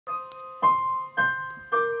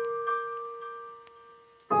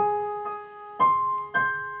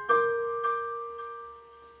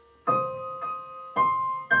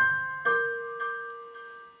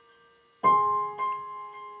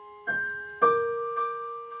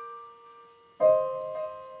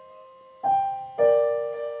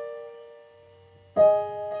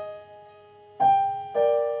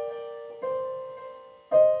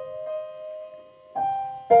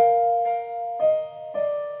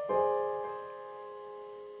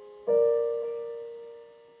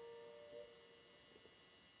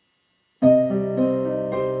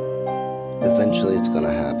eventually it's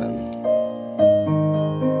gonna happen.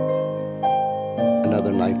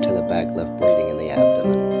 Another knife to the back left bleeding in the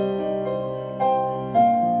abdomen.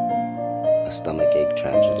 A stomachache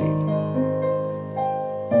tragedy.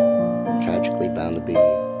 Tragically bound to be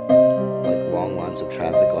like long lines of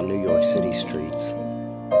traffic on New York City streets,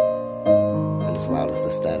 and as loud as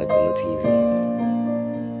the static on the TV.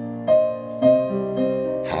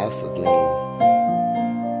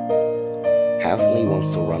 Half of me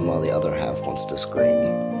wants to run while the other half wants to scream.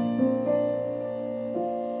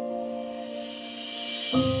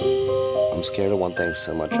 I'm scared of one thing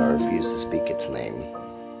so much I refuse to speak its name.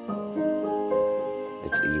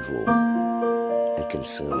 It's evil and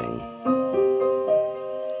consuming.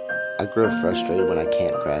 I grow frustrated when I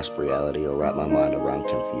can't grasp reality or wrap my mind around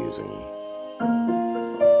confusing.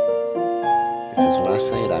 Because when I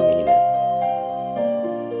say it, I mean it.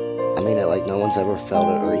 I mean it like no one's ever felt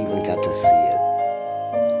it or even got to see it.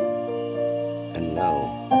 And no,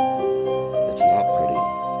 it's not pretty,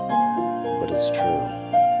 but it's true.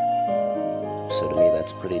 So to me,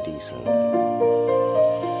 that's pretty decent.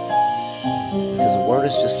 Because a word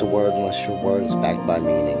is just a word unless your word is backed by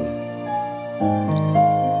meaning.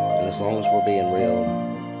 And as long as we're being real,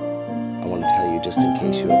 I want to tell you, just in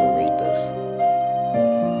case you ever read this,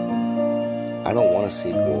 I don't want a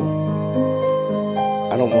sequel.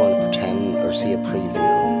 I don't want to pretend or see a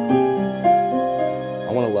preview.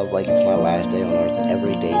 I want to love like it's my last day on earth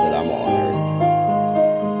every day that I'm on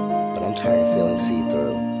earth. But I'm tired of feeling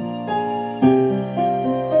see-through.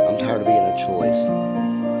 I'm tired of being a choice.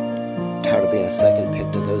 I'm tired of being a second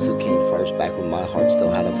pick to those who came first back when my heart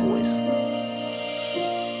still had a voice.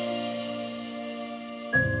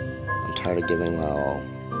 I'm tired of giving my all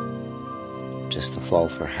just to fall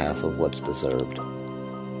for half of what's deserved.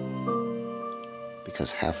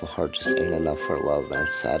 Because half a heart just ain't enough for love, and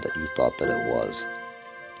it's sad that you thought that it was.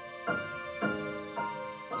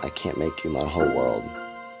 I can't make you my whole world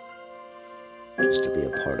just to be a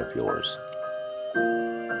part of yours.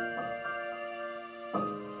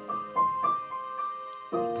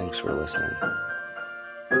 Thanks for listening.